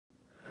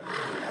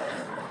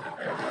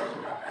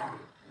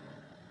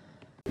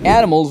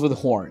Animals with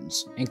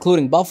horns,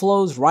 including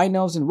buffaloes,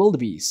 rhinos, and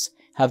wildebeests,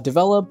 have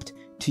developed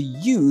to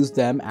use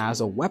them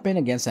as a weapon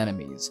against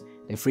enemies.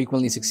 They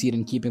frequently succeed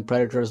in keeping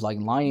predators like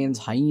lions,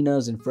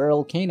 hyenas, and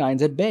feral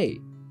canines at bay.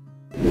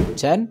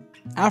 10.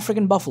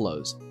 African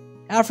buffaloes.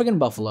 African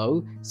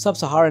buffalo,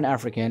 sub-Saharan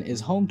African, is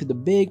home to the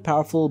big,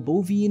 powerful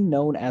bovine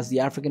known as the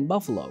African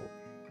buffalo,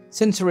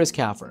 Cincerus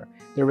caffer.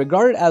 They're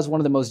regarded as one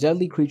of the most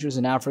deadly creatures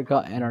in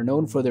Africa and are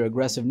known for their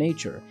aggressive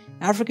nature.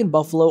 African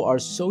buffalo are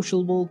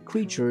sociable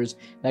creatures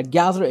that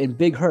gather in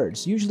big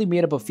herds, usually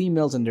made up of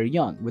females and their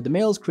young, with the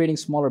males creating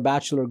smaller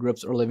bachelor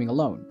groups or living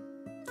alone.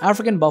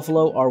 African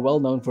buffalo are well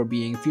known for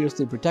being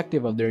fiercely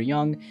protective of their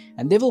young,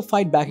 and they will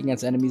fight back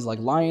against enemies like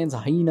lions,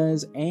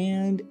 hyenas,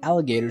 and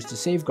alligators to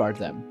safeguard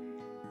them.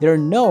 They're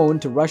known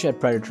to rush at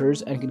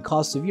predators and can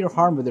cause severe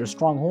harm with their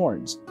strong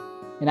horns.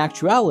 In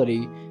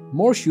actuality,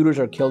 more shooters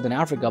are killed in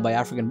Africa by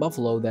African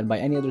buffalo than by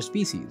any other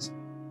species.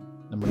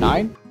 Number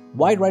 9.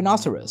 White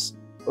rhinoceros.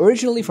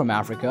 Originally from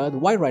Africa, the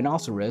white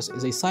rhinoceros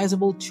is a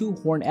sizable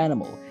two-horned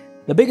animal.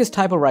 The biggest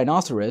type of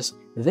rhinoceros,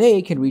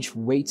 they can reach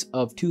weights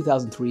of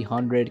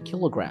 2,300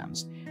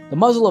 kilograms. The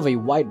muzzle of a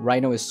white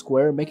rhino is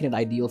square, making it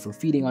ideal for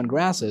feeding on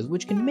grasses,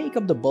 which can make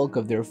up the bulk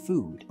of their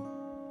food.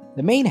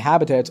 The main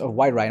habitats of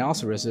white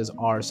rhinoceroses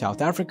are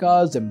South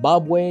Africa,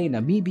 Zimbabwe,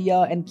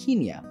 Namibia, and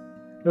Kenya.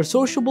 They're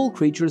sociable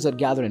creatures that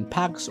gather in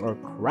packs or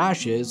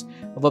crashes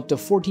of up to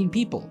 14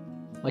 people.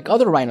 Like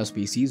other rhino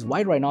species,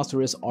 white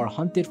rhinoceros are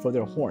hunted for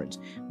their horns,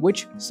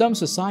 which some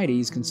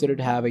societies consider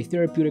to have a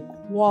therapeutic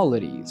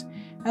qualities.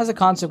 As a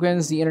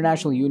consequence, the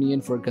International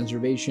Union for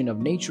Conservation of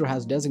Nature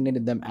has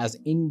designated them as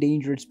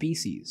endangered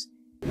species.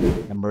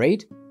 Number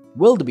 8.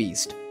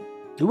 Wildebeest.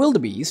 The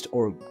wildebeest,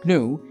 or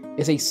gnu,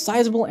 is a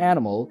sizable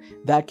animal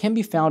that can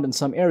be found in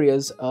some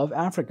areas of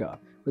Africa.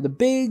 With a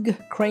big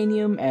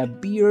cranium, a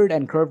beard,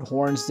 and curved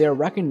horns, they are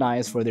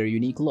recognized for their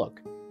unique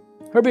look.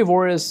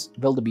 Herbivorous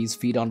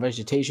wildebeest feed on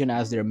vegetation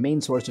as their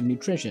main source of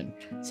nutrition.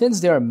 Since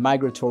they are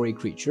migratory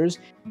creatures,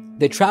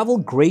 they travel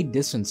great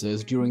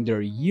distances during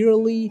their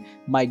yearly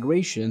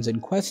migrations in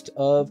quest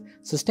of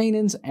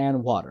sustenance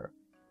and water.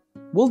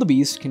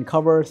 Wildebeest can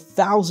cover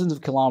thousands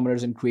of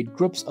kilometers and create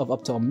groups of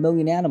up to 1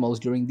 million animals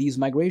during these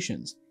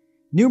migrations.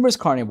 Numerous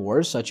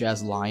carnivores, such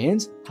as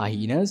lions,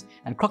 hyenas,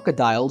 and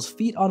crocodiles,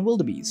 feed on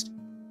wildebeest.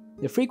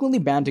 They frequently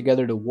band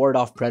together to ward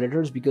off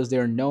predators because they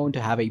are known to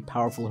have a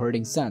powerful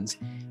herding sense.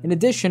 In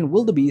addition,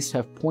 wildebeest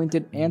have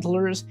pointed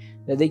antlers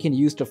that they can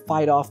use to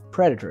fight off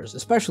predators,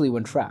 especially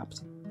when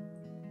trapped.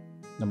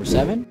 Number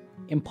 7.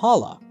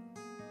 Impala.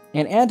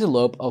 An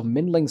antelope of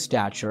middling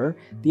stature,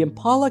 the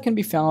impala can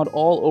be found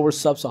all over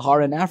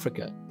sub-Saharan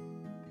Africa.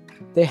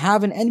 They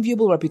have an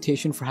enviable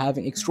reputation for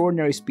having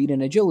extraordinary speed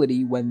and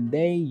agility when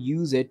they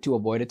use it to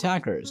avoid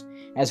attackers.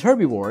 As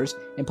herbivores,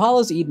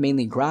 impalas eat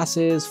mainly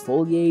grasses,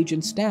 foliage,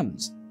 and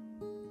stems.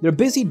 They're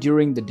busy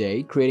during the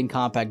day, creating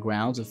compact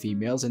grounds of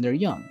females and their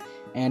young,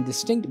 and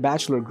distinct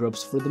bachelor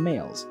groups for the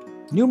males.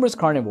 Numerous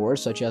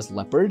carnivores such as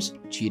leopards,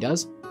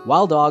 cheetahs,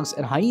 wild dogs,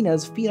 and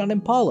hyenas feed on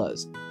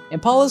impalas.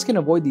 Impalas can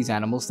avoid these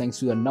animals thanks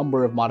to a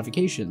number of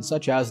modifications,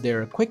 such as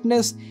their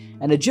quickness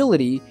and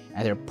agility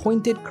and their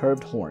pointed,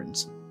 curved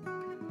horns.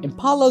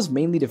 Impalas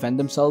mainly defend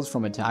themselves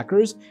from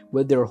attackers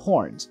with their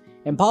horns.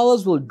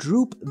 Impalas will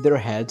droop their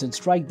heads and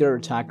strike their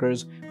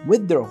attackers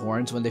with their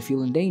horns when they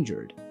feel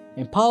endangered.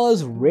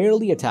 Impalas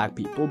rarely attack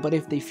people, but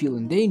if they feel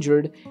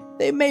endangered,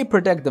 they may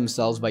protect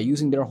themselves by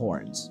using their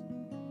horns.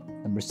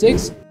 Number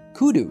 6.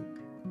 Kudu.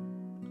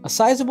 A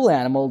sizable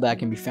animal that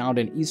can be found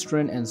in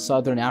eastern and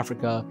southern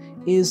Africa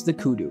is the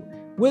kudu.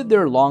 With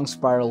their long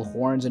spiral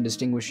horns and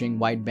distinguishing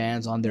white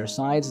bands on their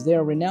sides, they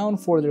are renowned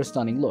for their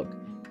stunning look.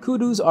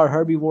 Kudus are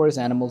herbivorous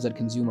animals that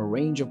consume a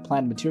range of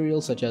plant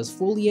materials such as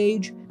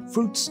foliage,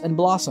 fruits, and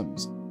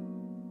blossoms.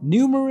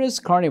 Numerous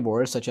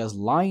carnivores such as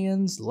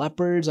lions,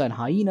 leopards, and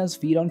hyenas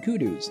feed on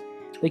kudus.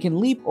 They can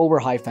leap over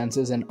high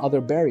fences and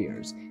other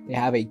barriers. They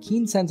have a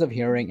keen sense of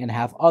hearing and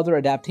have other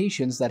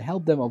adaptations that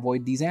help them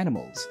avoid these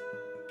animals.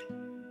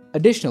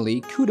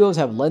 Additionally, kudus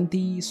have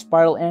lengthy,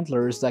 spiral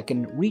antlers that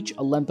can reach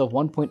a length of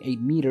 1.8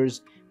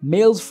 meters.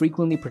 Males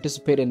frequently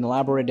participate in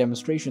elaborate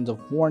demonstrations of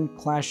horn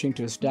clashing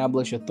to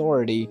establish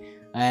authority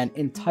and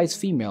entice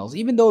females,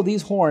 even though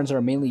these horns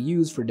are mainly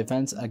used for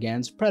defense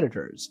against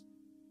predators.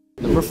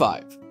 Number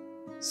 5.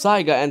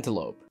 Saiga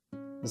antelope.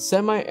 The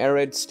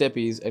semi-arid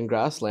steppes and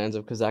grasslands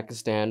of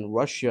Kazakhstan,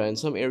 Russia, and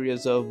some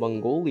areas of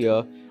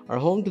Mongolia are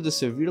home to the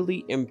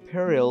severely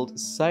imperiled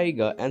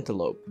saiga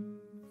antelope.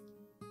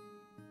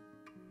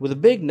 With a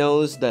big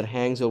nose that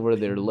hangs over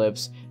their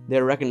lips, they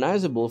are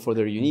recognizable for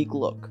their unique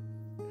look.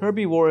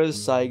 Herbivorous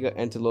saiga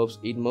antelopes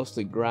eat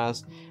mostly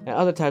grass and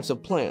other types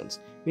of plants.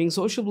 Being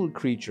sociable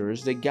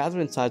creatures, they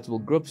gather in sizable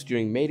groups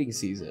during mating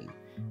season.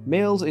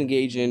 Males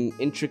engage in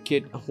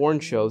intricate horn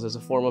shows as a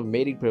form of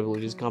mating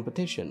privileges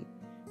competition.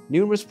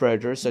 Numerous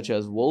predators such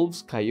as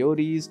wolves,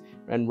 coyotes,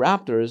 and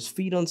raptors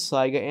feed on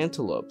saiga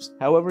antelopes.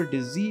 However,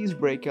 disease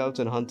breakouts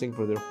and hunting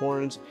for their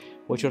horns,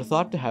 which are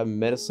thought to have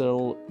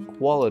medicinal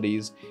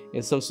qualities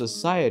in some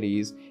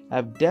societies,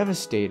 have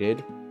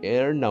devastated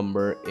their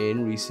number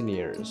in recent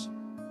years.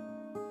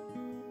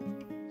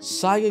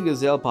 Saiga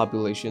gazelle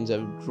populations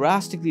have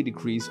drastically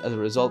decreased as a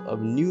result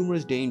of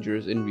numerous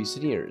dangers in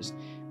recent years.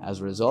 As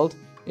a result,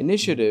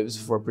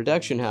 initiatives for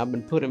protection have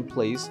been put in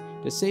place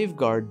to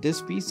safeguard this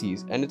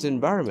species and its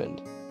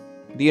environment.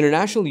 The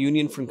International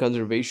Union for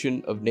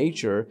Conservation of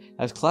Nature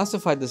has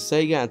classified the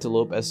saiga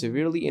antelope as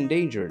severely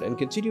endangered, and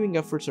continuing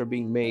efforts are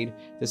being made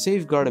to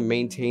safeguard and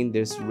maintain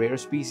this rare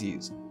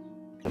species.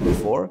 Number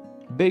 4.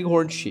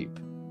 Bighorn sheep.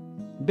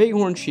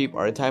 Bighorn sheep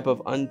are a type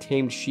of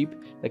untamed sheep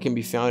that can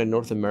be found in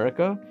North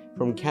America,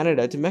 from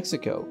Canada to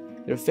Mexico.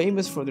 They're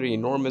famous for their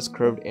enormous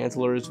curved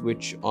antlers,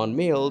 which on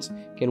males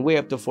can weigh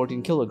up to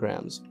 14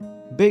 kilograms.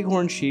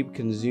 Bighorn sheep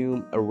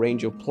consume a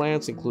range of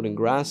plants including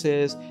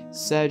grasses,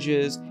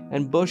 sedges,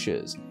 and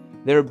bushes.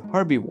 They're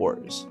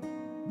herbivores.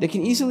 They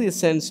can easily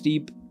ascend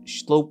steep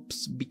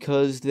slopes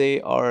because they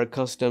are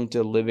accustomed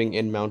to living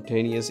in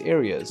mountainous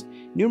areas.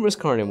 Numerous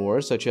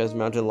carnivores such as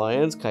mountain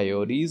lions,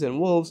 coyotes, and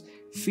wolves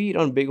feed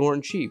on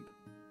bighorn sheep.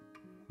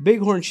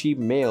 Bighorn sheep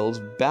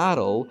males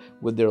battle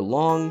with their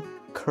long,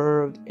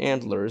 curved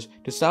antlers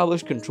to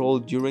establish control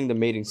during the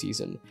mating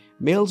season.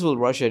 Males will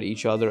rush at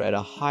each other at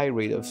a high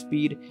rate of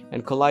speed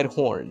and collide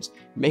horns,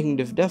 making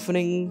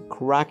deafening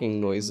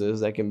cracking noises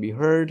that can be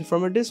heard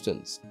from a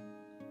distance.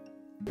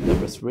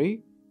 Number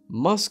 3.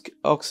 Musk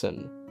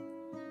oxen.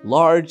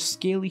 Large,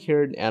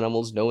 scaly-haired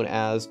animals known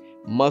as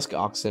musk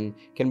oxen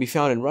can be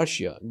found in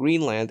Russia,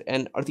 Greenland,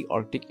 and the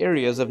Arctic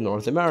areas of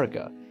North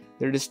America.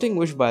 They're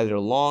distinguished by their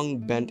long,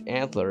 bent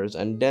antlers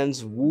and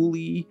dense,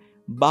 woolly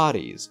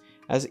bodies.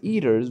 As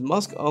eaters,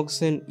 musk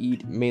oxen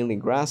eat mainly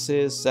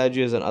grasses,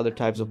 sedges, and other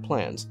types of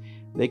plants.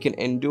 They can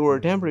endure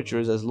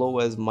temperatures as low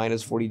as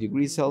 -40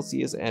 degrees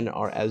Celsius and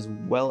are as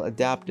well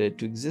adapted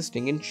to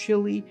existing in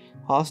chilly,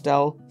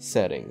 hostile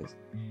settings.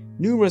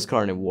 Numerous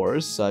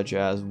carnivores, such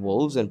as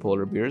wolves and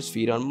polar bears,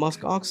 feed on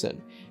musk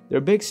oxen.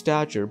 Their big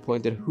stature,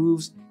 pointed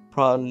hooves,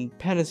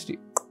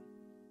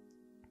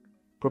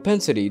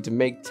 propensity to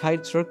make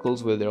tight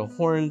circles with their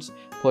horns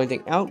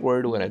pointing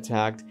outward when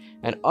attacked,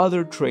 and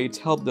other traits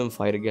help them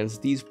fight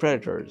against these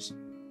predators.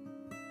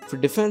 For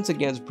defense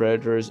against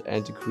predators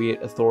and to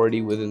create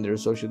authority within their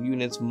social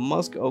units,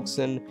 musk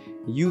oxen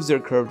use their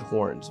curved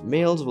horns.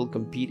 Males will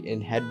compete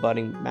in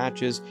headbutting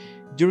matches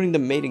during the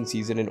mating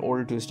season in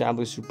order to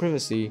establish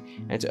supremacy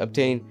and to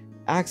obtain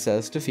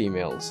access to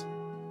females.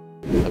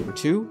 Number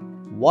 2.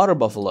 Water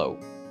buffalo.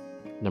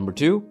 Number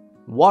 2.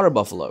 Water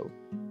buffalo.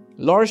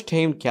 Large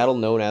tamed cattle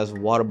known as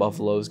water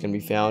buffaloes can be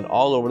found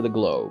all over the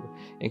globe,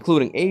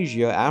 including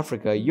Asia,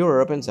 Africa,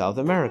 Europe, and South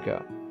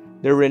America.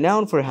 They're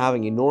renowned for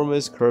having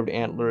enormous curved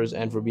antlers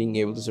and for being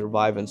able to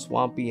survive in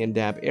swampy and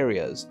damp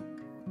areas.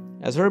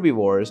 As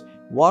herbivores,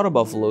 water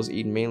buffaloes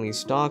eat mainly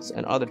stalks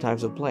and other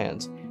types of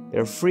plants.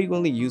 They're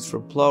frequently used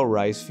for plow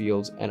rice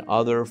fields and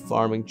other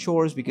farming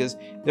chores because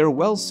they're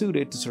well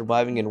suited to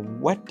surviving in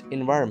wet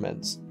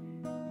environments.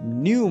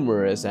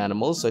 Numerous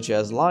animals such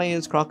as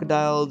lions,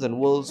 crocodiles, and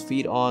wolves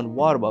feed on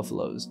water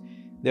buffaloes.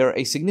 They are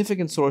a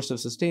significant source of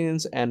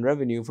sustenance and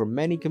revenue for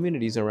many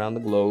communities around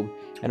the globe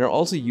and are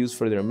also used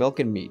for their milk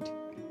and meat.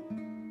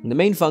 The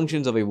main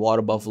functions of a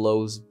water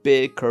buffalo's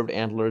big curved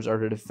antlers are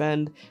to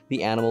defend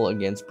the animal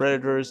against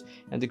predators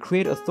and to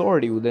create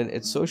authority within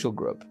its social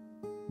group.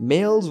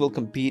 Males will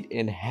compete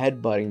in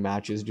headbutting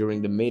matches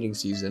during the mating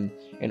season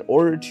in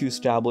order to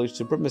establish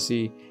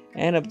supremacy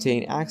and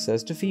obtain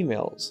access to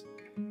females.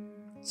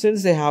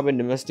 Since they have been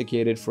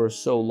domesticated for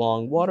so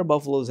long, water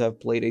buffaloes have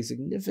played a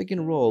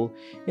significant role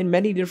in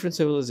many different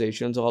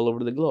civilizations all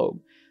over the globe.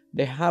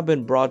 They have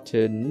been brought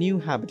to new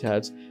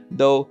habitats,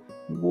 though,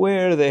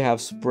 where they have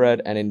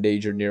spread and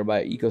endangered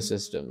nearby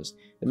ecosystems.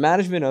 The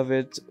management of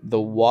the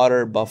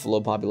water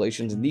buffalo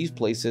populations in these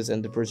places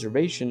and the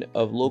preservation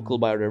of local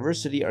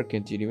biodiversity are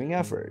continuing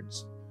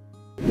efforts.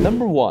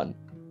 Number 1.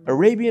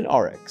 Arabian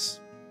oryx.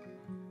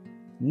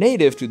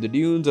 Native to the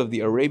dunes of the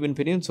Arabian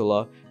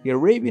Peninsula, the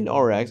Arabian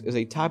oryx is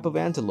a type of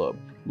antelope.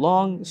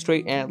 Long,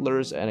 straight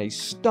antlers and a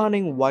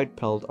stunning white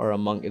pelt are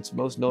among its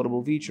most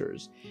notable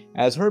features.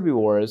 As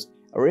herbivores,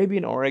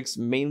 Arabian oryx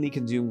mainly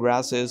consume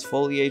grasses,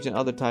 foliage, and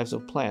other types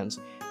of plants.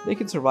 They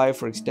can survive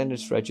for extended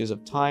stretches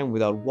of time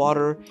without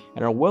water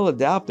and are well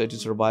adapted to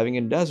surviving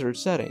in desert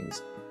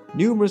settings.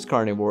 Numerous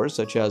carnivores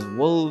such as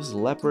wolves,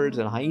 leopards,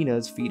 and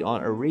hyenas feed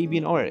on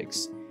Arabian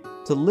oryx.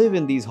 To live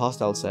in these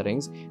hostile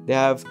settings, they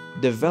have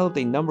developed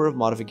a number of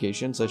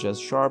modifications such as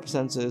sharp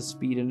senses,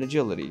 speed, and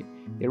agility.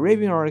 The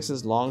Arabian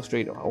oryx's long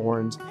straight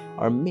horns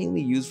are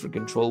mainly used for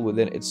control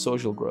within its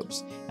social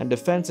groups and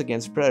defense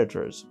against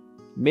predators.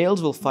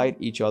 Males will fight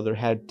each other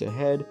head to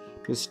head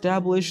to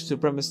establish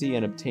supremacy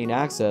and obtain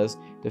access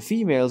to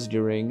females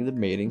during the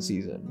mating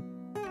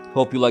season.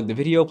 Hope you liked the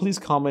video. Please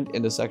comment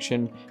in the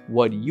section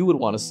what you would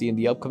want to see in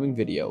the upcoming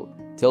video.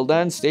 Till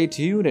then, stay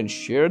tuned and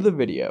share the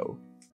video.